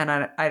 and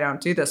I don't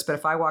do this, but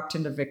if I walked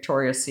into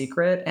Victoria's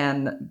Secret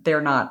and they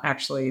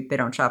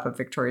don't shop at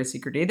Victoria's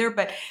Secret either,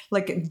 but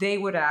they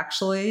would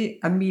actually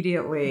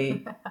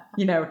immediately,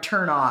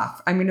 turn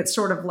off. I mean, it's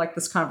sort of like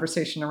this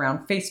conversation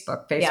around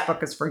Facebook.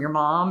 Facebook is for your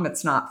mom.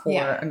 It's not for,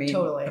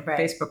 totally, right.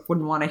 Facebook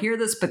wouldn't want to hear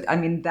this, but I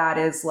mean, that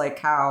is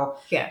how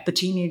the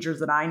teenagers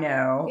that I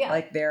know,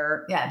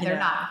 they're barely on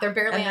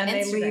Instagram. And then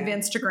they leave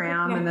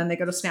Instagram and then they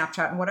go to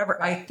Snapchat and whatever.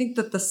 Right. I think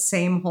that the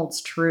same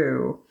holds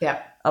true.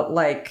 Yeah.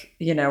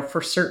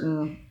 For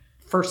certain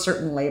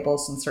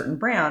labels and certain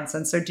brands.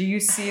 And so do you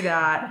see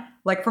that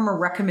from a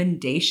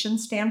recommendation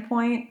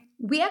standpoint?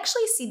 We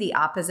actually see the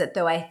opposite,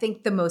 though. I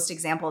think the most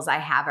examples I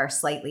have are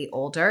slightly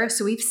older.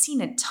 So we've seen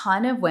a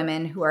ton of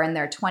women who are in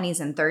their 20s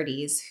and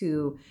 30s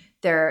who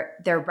they're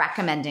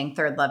recommending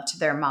ThirdLove to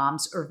their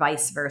moms or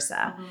vice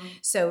versa. Mm-hmm.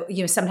 So,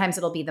 sometimes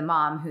it'll be the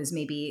mom who's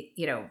maybe,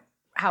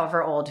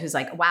 however old, who's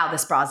like, wow,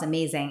 this bra is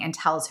amazing, and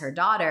tells her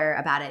daughter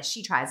about it.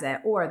 She tries it,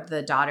 or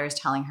the daughter is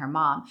telling her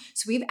mom.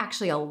 So we've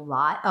actually a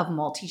lot of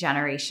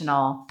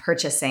multi-generational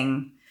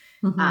purchasing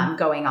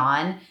going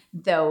on,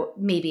 though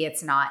maybe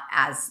it's not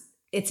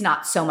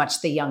so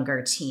much the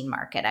younger teen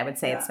market. I would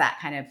say it's that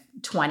kind of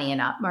 20 and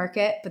up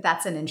market, but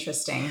that's an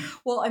interesting.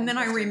 Well, and then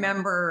I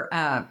remember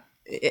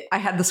I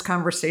had this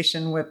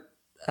conversation with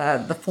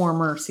the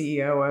former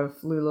CEO of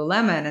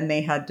Lululemon, and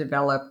they had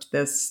developed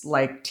this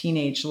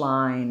teenage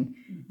line,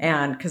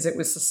 and because it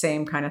was the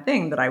same kind of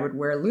thing that I would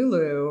wear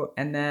Lulu,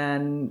 and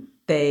then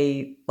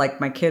they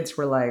my kids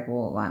were like,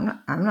 well,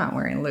 I'm not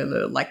wearing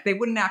Lulu. They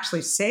wouldn't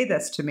actually say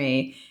this to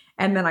me.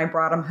 And then I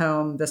brought them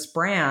home this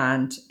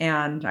brand,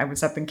 and I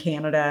was up in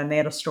Canada and they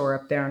had a store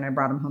up there, and I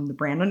brought them home the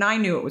brand, and I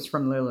knew it was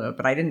from Lulu,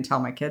 but I didn't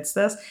tell my kids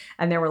this.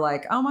 And they were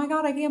like, oh my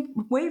God, I can't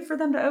wait for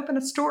them to open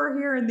a store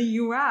here in the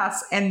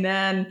US. And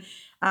then,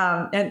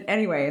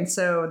 and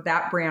so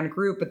that brand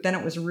grew, but then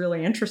it was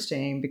really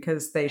interesting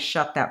because they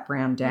shut that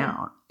brand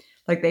down.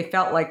 They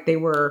felt like they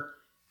were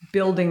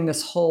building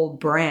this whole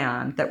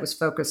brand that was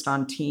focused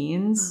on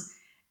teens.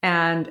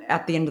 And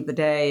at the end of the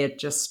day, it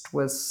just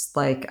was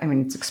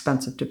it's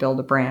expensive to build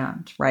a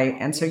brand, right?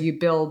 And so you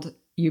build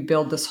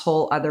this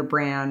whole other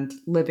brand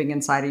living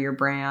inside of your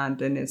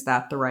brand. And is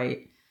that the right,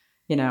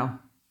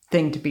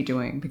 thing to be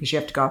doing because you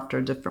have to go after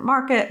a different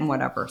market and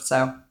whatever.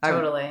 So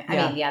totally.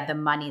 I mean, the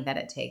money that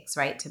it takes,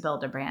 right, to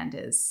build a brand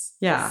is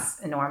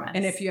enormous.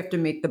 And if you have to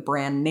make the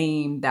brand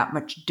name that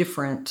much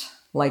different,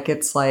 like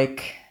it's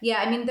like...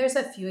 Yeah, I mean, there's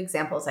a few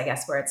examples, I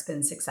guess, where it's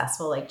been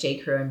successful, like J.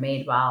 Crew and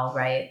Madewell,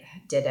 right,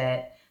 did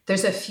it.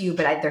 There's a few,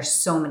 but there's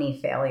so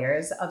many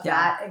failures of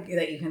that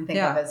you can think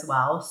of as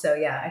well. So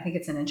yeah, I think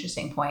it's an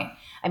interesting point.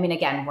 I mean,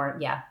 again, we're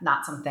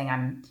not something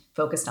I'm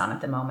focused on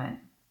at the moment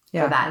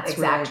for that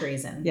exact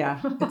reason. Yeah,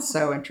 it's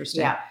so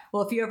interesting.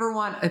 Well, if you ever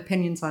want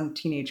opinions on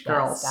teenage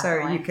girls,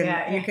 so you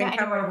can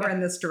come over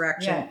in this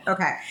direction. Yeah.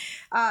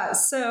 Okay.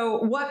 So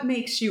what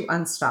makes you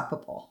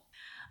unstoppable?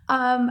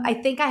 I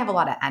think I have a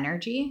lot of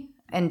energy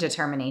and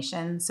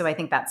determination. So I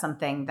think that's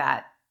something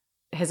that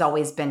has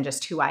always been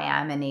just who I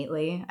am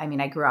innately. I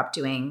mean, I grew up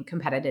doing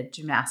competitive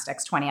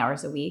gymnastics 20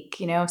 hours a week,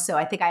 so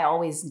I think I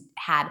always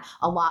had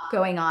a lot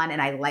going on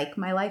and I like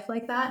my life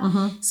like that.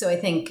 Mm-hmm. So I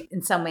think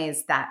in some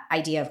ways that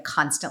idea of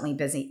constantly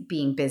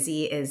being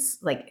busy is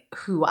like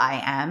who I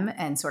am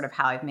and sort of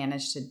how I've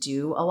managed to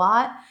do a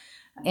lot.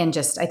 And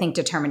just, I think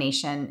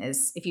determination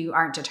is, if you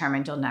aren't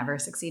determined, you'll never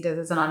succeed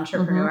as an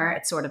entrepreneur. Mm-hmm.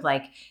 It's sort of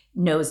like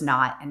no's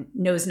not an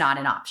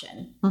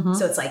option. Mm-hmm.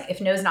 So it's like, if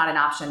no's not an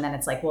option, then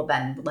it's like, well,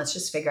 then let's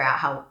just figure out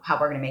how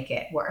we're going to make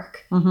it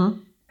work.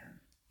 Mm-hmm.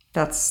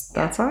 That's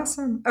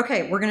awesome.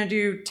 Okay. We're going to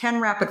do 10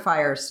 rapid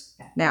fires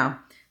now,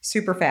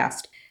 super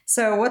fast.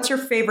 So what's your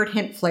favorite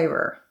hint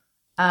flavor?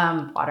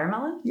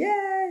 Watermelon.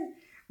 Yay.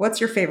 What's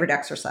your favorite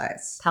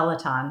exercise?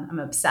 Peloton. I'm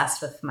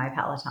obsessed with my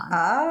Peloton.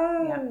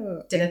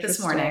 Oh, did it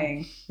this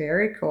morning.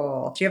 Very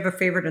cool. Do you have a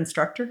favorite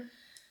instructor?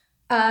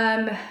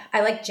 I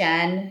like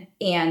Jen,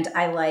 and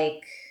I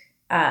like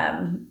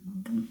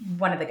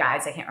one of the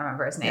guys. I can't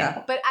remember his name,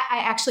 but I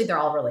actually they're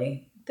all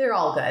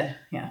good.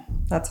 Yeah,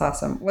 that's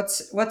awesome.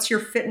 What's your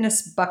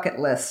fitness bucket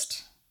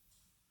list?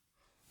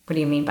 What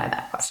do you mean by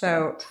that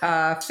question?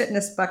 So,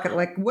 fitness bucket,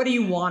 like what do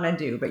you want to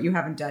do, but you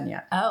haven't done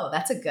yet? Oh,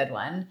 that's a good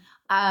one.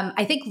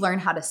 I think learn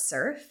how to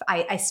surf.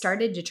 I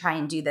started to try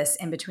and do this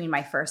in between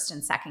my first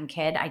and second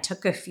kid. I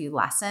took a few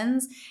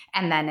lessons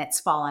and then it's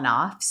fallen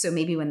off. So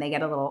maybe when they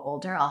get a little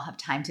older, I'll have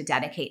time to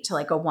dedicate to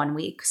like a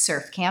 1-week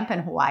surf camp in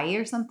Hawaii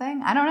or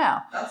something. I don't know.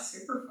 That's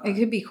super fun. It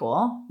could be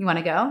cool. You want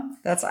to go?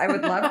 I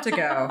would love to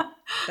go.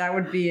 That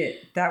would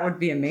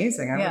be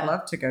amazing. I would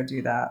love to go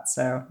do that.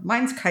 So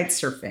mine's kite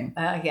surfing.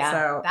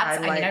 So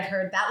I've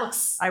heard that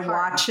looks hard. I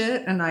watch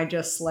it and I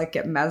just like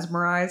get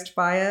mesmerized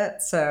by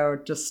it. So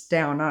just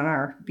down on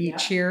our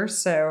beach here.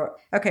 So,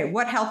 okay.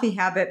 What healthy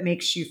habit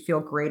makes you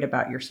feel great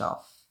about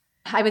yourself?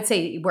 I would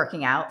say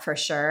working out for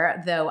sure,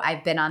 though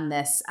I've been on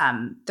this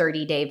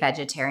 30-day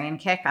vegetarian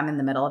kick. I'm in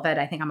the middle of it.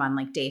 I think I'm on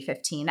like day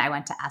 15. I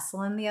went to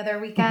Esalen the other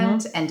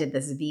weekend and did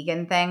this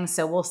vegan thing.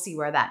 So we'll see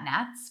where that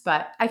nets.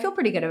 But I feel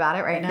pretty good about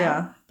it right now.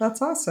 Yeah,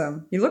 that's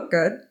awesome. You look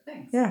good.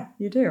 Thanks. Yeah,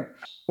 you do.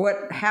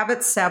 What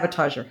habits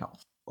sabotage your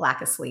health?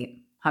 Lack of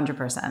sleep,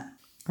 100%.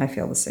 I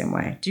feel the same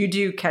way. Do you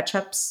do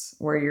catch-ups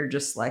where you're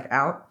just like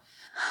out?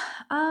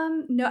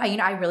 No,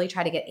 I really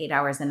try to get 8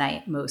 hours a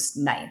night most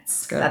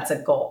nights. Good. That's a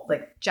goal.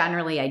 Like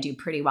generally I do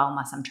pretty well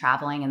unless I'm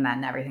traveling and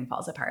then everything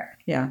falls apart.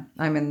 Yeah,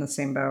 I'm in the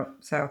same boat.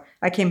 So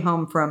I came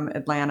home from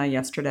Atlanta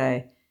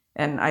yesterday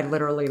and I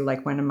literally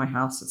like went in my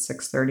house at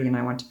 6:30 and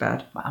I went to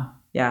bed. Wow.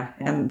 Yeah.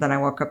 And then I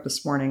woke up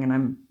this morning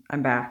and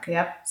I'm back.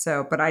 Yep.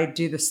 So, but I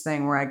do this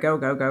thing where I go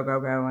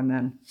and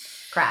then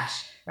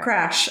crash. Right.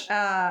 Crash.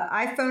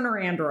 iPhone or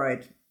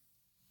Android?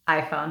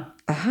 iPhone.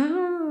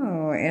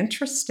 Oh,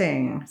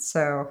 interesting.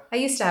 So I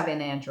used to have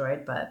an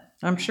Android, but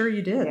I'm sure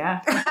you did.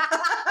 Yeah.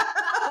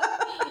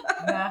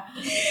 Yeah.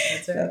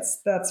 That's right.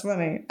 That's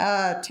funny.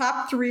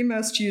 Top 3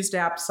 most used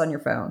apps on your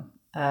phone.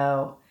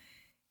 Oh,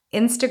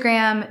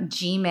 Instagram,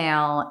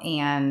 Gmail,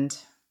 and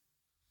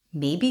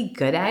maybe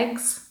Good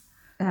Eggs.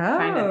 Oh.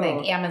 I'm trying to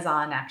think.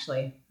 Amazon,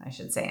 actually. I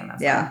should say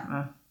Amazon.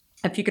 Yeah.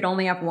 If you could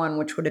only have one,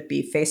 which would it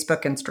be?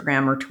 Facebook,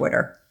 Instagram, or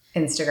Twitter?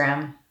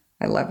 Instagram.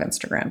 I love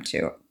Instagram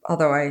too.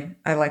 Although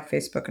I like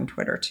Facebook and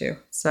Twitter too.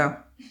 So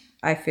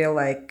I feel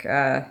like,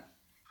 are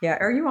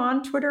you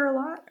on Twitter a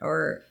lot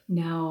or?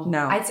 No.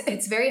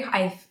 It's very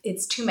high.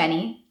 It's too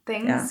many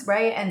things,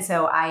 right? And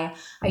so I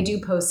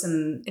do post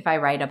some, if I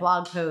write a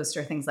blog post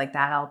or things like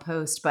that, I'll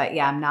post. But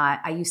yeah,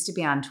 I used to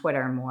be on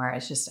Twitter more.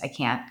 It's just, I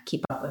can't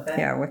keep up with it.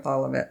 Yeah, with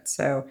all of it.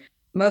 So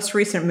most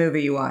recent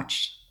movie you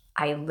watched?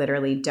 I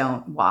literally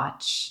don't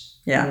watch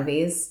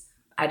movies.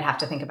 I'd have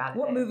to think about it.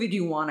 What movie do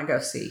you want to go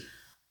see?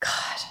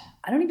 God,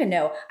 I don't even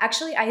know.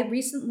 Actually, I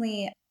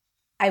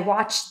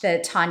watched the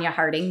Tanya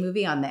Harding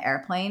movie on the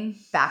airplane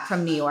back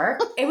from New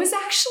York. It was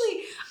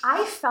actually,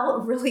 I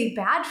felt really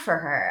bad for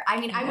her.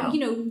 I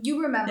mean,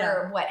 you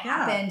remember what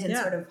happened and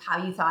sort of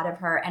how you thought of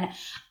her. And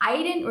I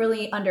didn't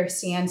really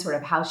understand sort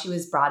of how she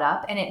was brought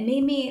up. And it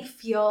made me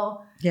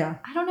feel, I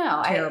don't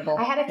know. Terrible.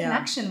 I had a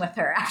connection with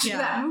her after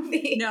that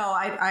movie. No,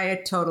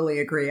 I totally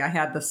agree. I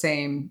had the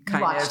same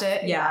kind of. You watched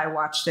it? Yeah, I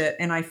watched it.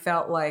 And I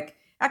felt like,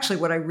 actually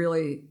what I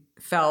really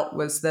felt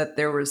was that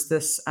there was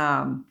this,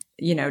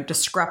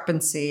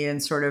 discrepancy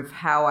in sort of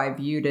how I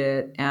viewed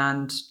it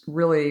and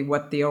really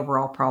what the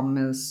overall problem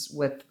is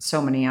with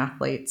so many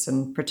athletes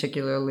and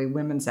particularly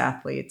women's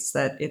athletes,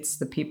 that it's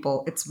the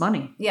people, it's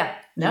money. Yeah.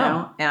 You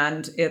know?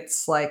 And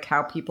it's like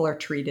how people are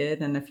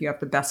treated. And if you have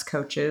the best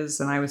coaches,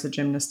 and I was a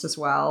gymnast as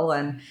well,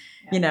 and,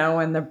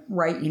 and the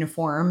right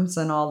uniforms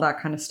and all that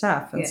kind of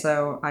stuff. And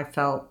so I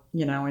felt,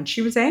 and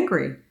she was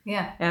angry.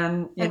 Yeah.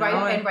 And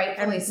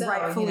rightfully so.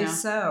 Rightfully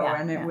so. Yeah,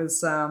 and it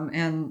was,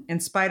 and in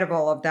spite of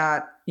all of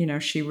that,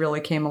 she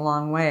really came a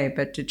long way.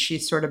 But did she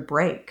sort of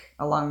break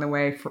along the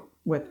way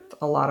with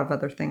a lot of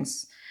other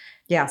things?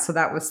 Yeah. So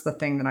that was the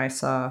thing that I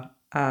saw.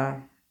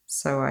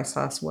 So I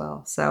saw as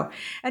well. So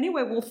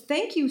anyway, well,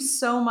 thank you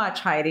so much,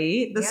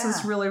 Heidi. This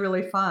is really,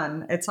 really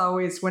fun. It's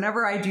always,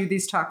 whenever I do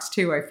these talks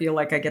too, I feel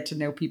like I get to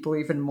know people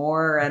even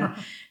more and,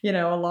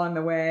 along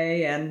the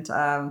way. And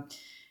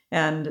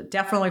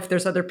definitely if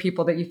there's other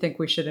people that you think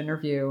we should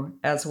interview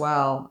as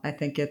well, I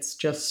think it's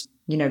just,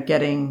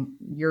 getting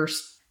your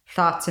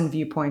thoughts and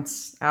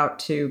viewpoints out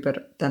too,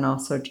 but then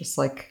also just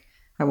like,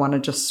 I want to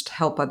just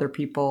help other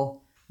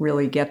people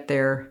really get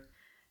their,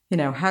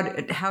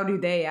 how do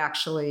they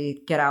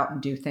actually get out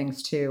and do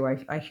things too?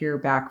 I hear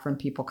back from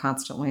people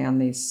constantly on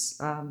these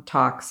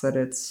talks that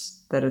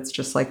it's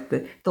just like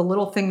the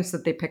little things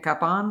that they pick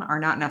up on are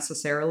not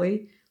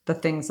necessarily the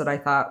things that I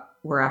thought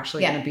were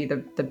actually going to be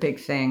the big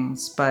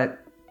things,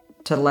 but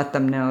to let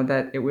them know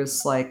that it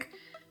was like,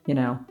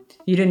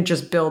 you didn't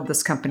just build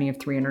this company of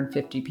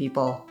 350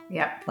 people.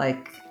 Yeah.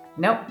 Like,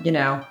 nope.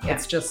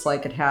 It's just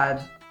like it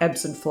had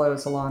ebbs and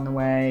flows along the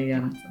way.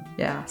 And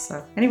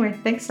so anyway,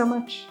 thanks so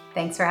much.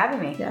 Thanks for having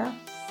me. Yeah.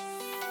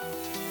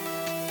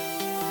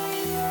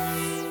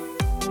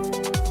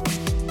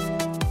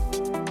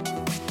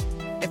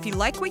 If you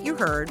like what you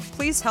heard,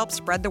 please help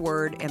spread the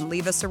word and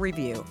leave us a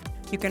review.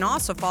 You can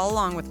also follow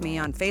along with me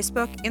on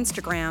Facebook,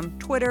 Instagram,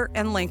 Twitter,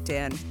 and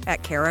LinkedIn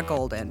at Kara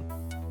Golden.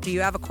 Do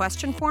you have a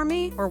question for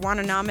me or want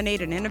to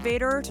nominate an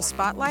innovator to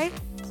spotlight?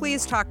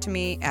 Please talk to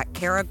me at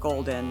Kara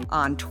Golden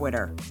on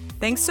Twitter.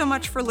 Thanks so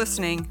much for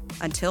listening.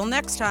 Until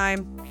next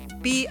time,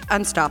 be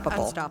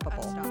unstoppable.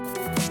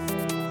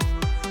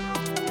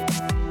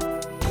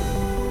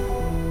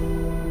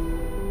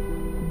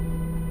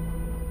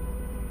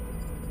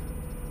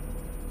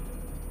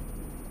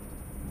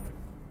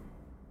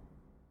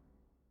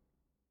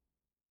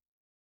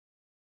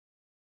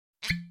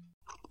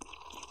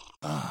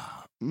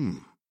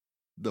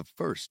 The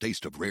first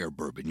taste of rare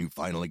bourbon you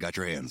finally got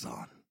your hands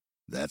on.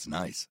 That's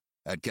nice.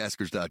 At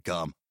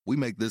Caskers.com, we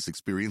make this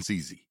experience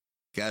easy.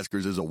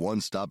 Caskers is a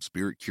one-stop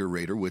spirit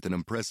curator with an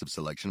impressive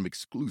selection of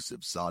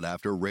exclusive,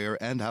 sought-after, rare,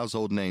 and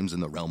household names in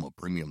the realm of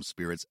premium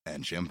spirits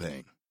and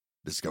champagne.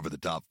 Discover the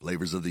top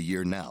flavors of the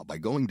year now by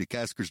going to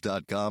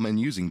Caskers.com and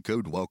using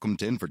code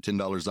WELCOME10 for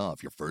 $10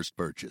 off your first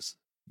purchase.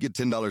 Get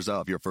 $10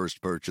 off your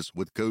first purchase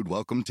with code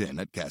WELCOME10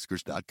 at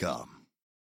Caskers.com.